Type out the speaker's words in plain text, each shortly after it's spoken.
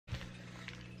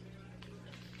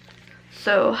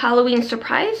So Halloween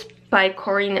Surprise by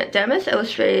Corinne Demis,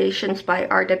 illustrations by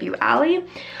R.W. Alley.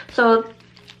 So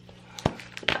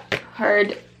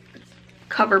hard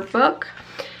cover book,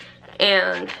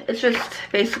 and it's just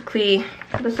basically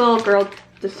this little girl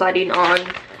deciding on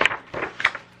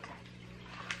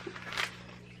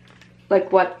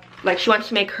like she wants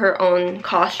to make her own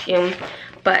costume,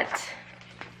 but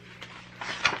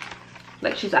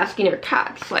like she's asking her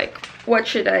cats like, what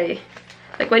should I,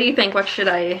 like, what do you think, what should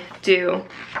I do?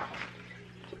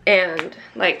 And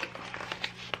like,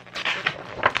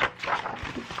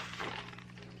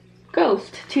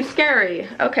 ghost, too scary.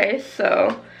 Okay,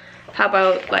 so how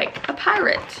about like a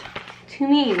pirate? Too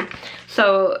mean.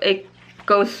 So it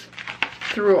goes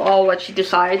through all what she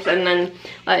decides, and then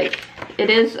like it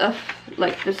is a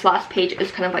like this last page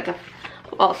is kind of like a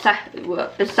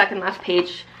the second last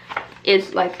page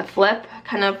is like a flip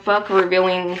kind of book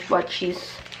revealing what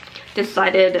she's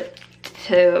decided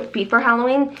to be for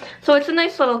Halloween. So it's a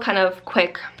nice little kind of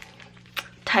quick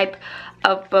type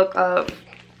of book of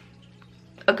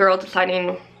a girl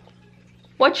deciding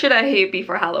what should I be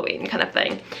for Halloween kind of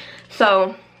thing.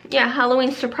 So yeah,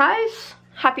 Halloween Surprise.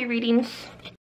 Happy readings.